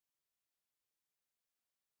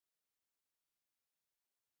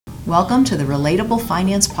Welcome to the Relatable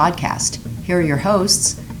Finance Podcast. Here are your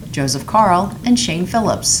hosts, Joseph Carl and Shane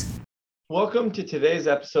Phillips. Welcome to today's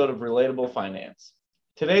episode of Relatable Finance.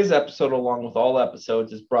 Today's episode, along with all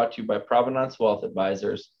episodes, is brought to you by Provenance Wealth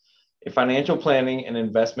Advisors, a financial planning and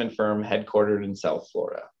investment firm headquartered in South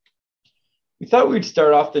Florida. We thought we'd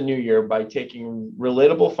start off the new year by taking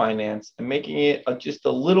relatable finance and making it just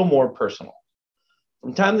a little more personal.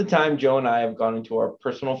 From time to time, Joe and I have gone into our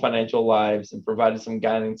personal financial lives and provided some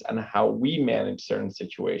guidance on how we manage certain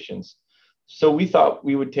situations. So we thought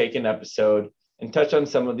we would take an episode and touch on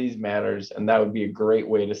some of these matters, and that would be a great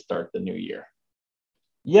way to start the new year.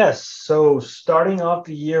 Yes, so starting off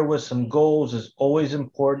the year with some goals is always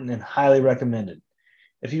important and highly recommended.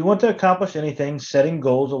 If you want to accomplish anything, setting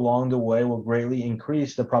goals along the way will greatly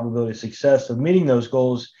increase the probability of success of meeting those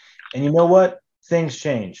goals. And you know what? Things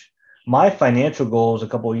change. My financial goals a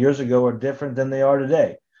couple of years ago are different than they are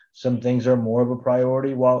today. Some things are more of a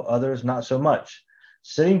priority while others not so much.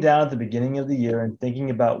 Sitting down at the beginning of the year and thinking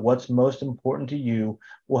about what's most important to you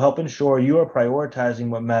will help ensure you are prioritizing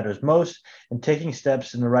what matters most and taking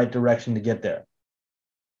steps in the right direction to get there.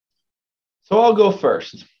 So I'll go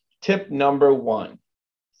first. Tip number 1,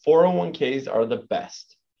 401ks are the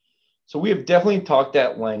best. So we have definitely talked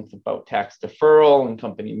at length about tax deferral and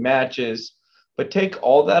company matches, but take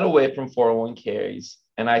all that away from 401ks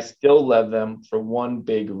and I still love them for one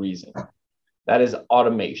big reason. That is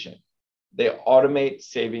automation. They automate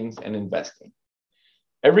savings and investing.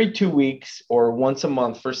 Every 2 weeks or once a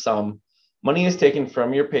month for some, money is taken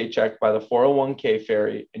from your paycheck by the 401k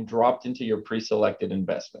fairy and dropped into your pre-selected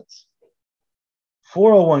investments.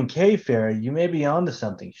 401k fairy, you may be onto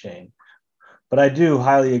something, Shane, but I do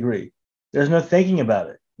highly agree. There's no thinking about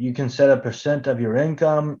it. You can set a percent of your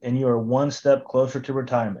income and you are one step closer to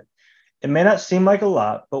retirement. It may not seem like a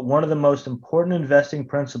lot, but one of the most important investing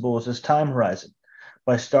principles is time horizon.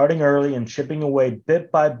 By starting early and chipping away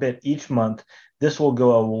bit by bit each month, this will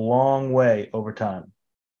go a long way over time.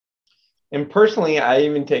 And personally, I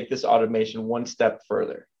even take this automation one step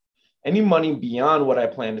further. Any money beyond what I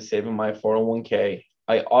plan to save in my 401k,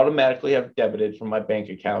 I automatically have debited from my bank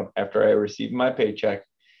account after I receive my paycheck,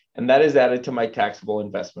 and that is added to my taxable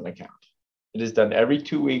investment account. It is done every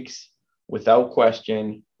 2 weeks without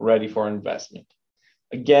question, ready for investment.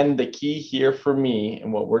 Again, the key here for me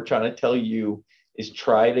and what we're trying to tell you is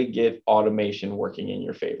try to get automation working in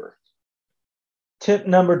your favor. Tip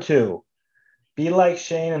number 2, be like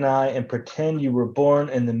Shane and I and pretend you were born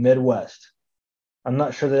in the Midwest. I'm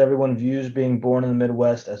not sure that everyone views being born in the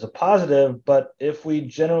Midwest as a positive, but if we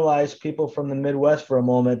generalize people from the Midwest for a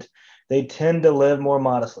moment, they tend to live more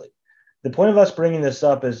modestly. The point of us bringing this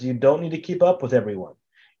up is you don't need to keep up with everyone.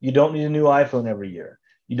 You don't need a new iPhone every year.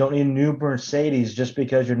 You don't need a new Mercedes just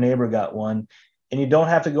because your neighbor got one. And you don't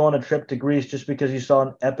have to go on a trip to Greece just because you saw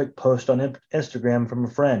an epic post on Instagram from a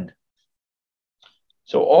friend.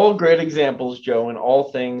 So all great examples, Joe, and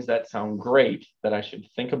all things that sound great that I should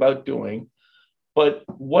think about doing. But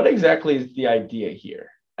what exactly is the idea here?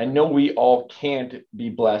 I know we all can't be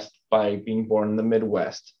blessed by being born in the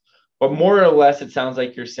Midwest, but more or less, it sounds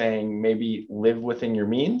like you're saying maybe live within your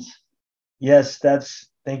means. Yes,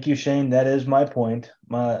 thank you, Shane. That is my point.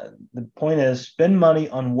 The point is spend money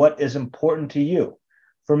on what is important to you.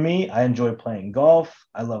 For me, I enjoy playing golf.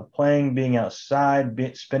 I love being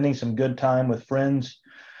outside, spending some good time with friends.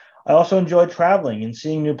 I also enjoy traveling and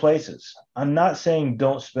seeing new places. I'm not saying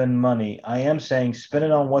don't spend money. I am saying spend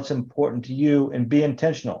it on what's important to you and be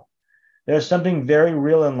intentional. There's something very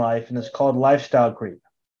real in life, and it's called lifestyle creep.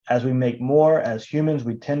 As we make more, as humans,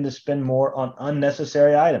 we tend to spend more on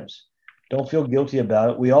unnecessary items. Don't feel guilty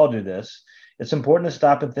about it. We all do this. It's important to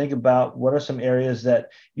stop and think about what are some areas that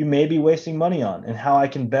you may be wasting money on and how I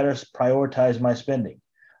can better prioritize my spending.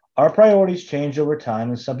 Our priorities change over time,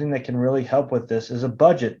 and something that can really help with this is a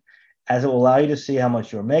budget, as it will allow you to see how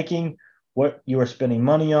much you're making, what you are spending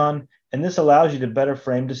money on, and this allows you to better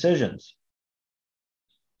frame decisions.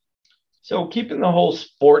 So keeping the whole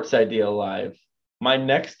sports idea alive, my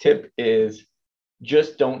next tip is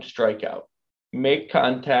just don't strike out. Make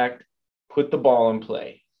contact, put the ball in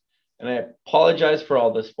play. And I apologize for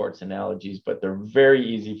all the sports analogies, but they're very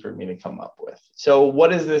easy for me to come up with. So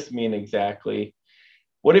what does this mean exactly?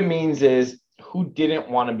 What it means is who didn't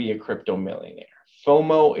want to be a crypto millionaire?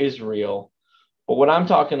 FOMO is real. But what I'm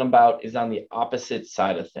talking about is on the opposite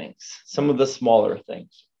side of things, some of the smaller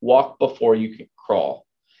things. Walk before you can crawl.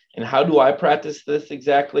 And how do I practice this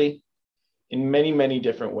exactly? In many, many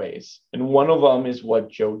different ways. And one of them is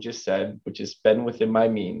what Joe just said, which is spend within my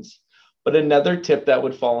means. But another tip that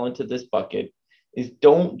would fall into this bucket is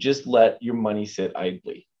don't just let your money sit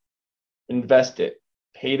idly. Invest it,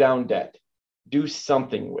 pay down debt, Do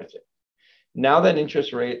something with it. Now that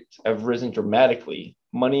interest rates have risen dramatically,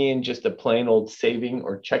 money in just a plain old saving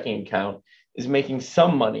or checking account is making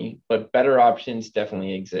some money, but better options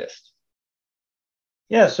definitely exist.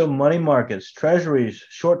 Yeah, so money markets, treasuries,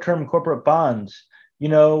 short-term corporate bonds.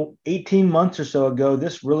 18 months or so ago,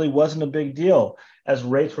 this really wasn't a big deal as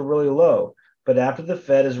rates were really low. But after the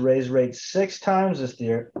Fed has raised rates 6 times this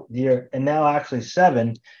year, and now actually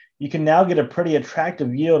 7, you can now get a pretty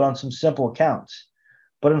attractive yield on some simple accounts.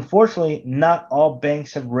 But unfortunately, not all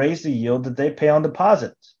banks have raised the yield that they pay on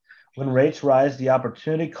deposits. When rates rise, the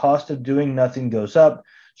opportunity cost of doing nothing goes up.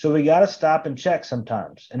 So we got to stop and check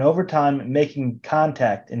sometimes. And over time, making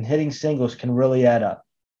contact and hitting singles can really add up.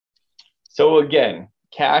 So again,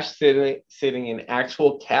 cash sitting in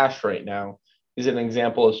actual cash right now is an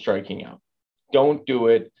example of striking out. Don't do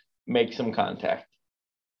it. Make some contact.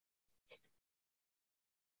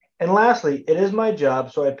 And lastly, it is my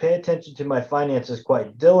job, so I pay attention to my finances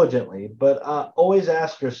quite diligently, but always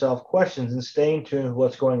ask yourself questions and stay in tune with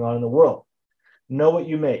what's going on in the world. Know what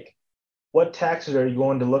you make. What taxes are you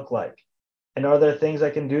going to look like? And are there things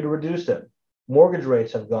I can do to reduce them? Mortgage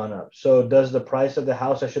rates have gone up. So does the price of the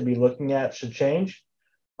house I should be looking at should change?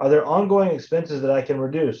 Are there ongoing expenses that I can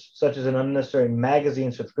reduce, such as an unnecessary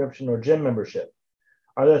magazine subscription or gym membership?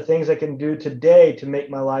 Are there things I can do today to make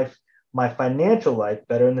my financial life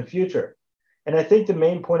better in the future? And I think the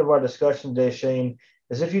main point of our discussion today, Shane,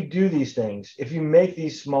 is if you do these things, if you make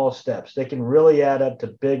these small steps, they can really add up to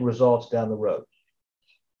big results down the road.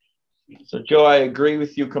 So, Joe, I agree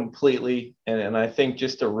with you completely. And I think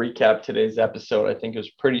just to recap today's episode, I think it was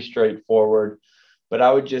pretty straightforward. But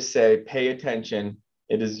I would just say, pay attention.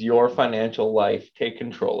 It is your financial life. Take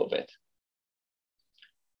control of it.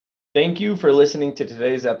 Thank you for listening to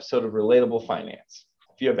today's episode of Relatable Finance.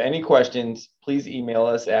 If you have any questions, please email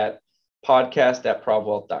us at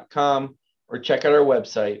podcast@provwealth.com or check out our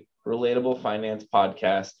website,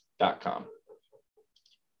 relatablefinancepodcast.com.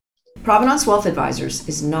 Provenance Wealth Advisors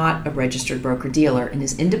is not a registered broker-dealer and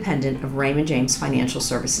is independent of Raymond James Financial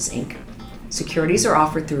Services, Inc. Securities are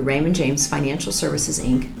offered through Raymond James Financial Services,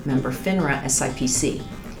 Inc., member FINRA SIPC.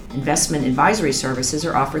 Investment advisory services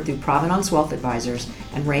are offered through Provenance Wealth Advisors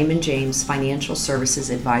and Raymond James Financial Services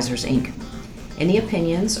Advisors, Inc. Any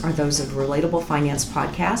opinions are those of Relatable Finance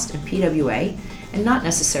Podcast and PWA, and not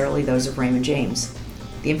necessarily those of Raymond James.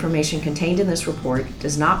 The information contained in this report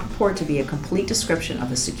does not purport to be a complete description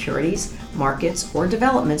of the securities, markets, or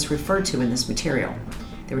developments referred to in this material.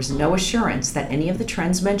 There is no assurance that any of the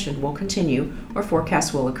trends mentioned will continue or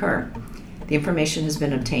forecasts will occur. The information has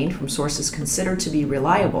been obtained from sources considered to be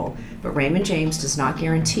reliable, but Raymond James does not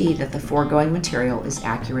guarantee that the foregoing material is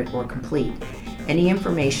accurate or complete. Any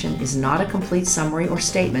information is not a complete summary or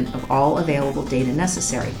statement of all available data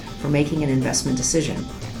necessary for making an investment decision.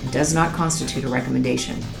 It does not constitute a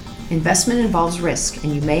recommendation. Investment involves risk,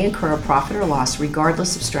 and you may incur a profit or loss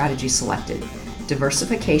regardless of strategy selected.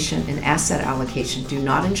 Diversification and asset allocation do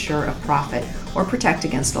not ensure a profit or protect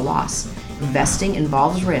against a loss. Investing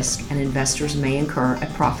involves risk, and investors may incur a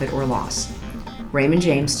profit or loss. Raymond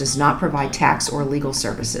James does not provide tax or legal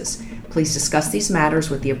services. Please discuss these matters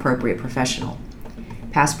with the appropriate professional.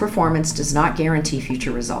 Past performance does not guarantee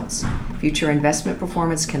future results. Future investment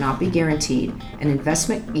performance cannot be guaranteed, and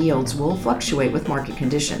investment yields will fluctuate with market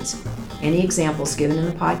conditions. Any examples given in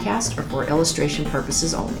the podcast are for illustration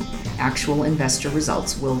purposes only. Actual investor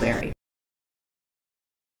results will vary.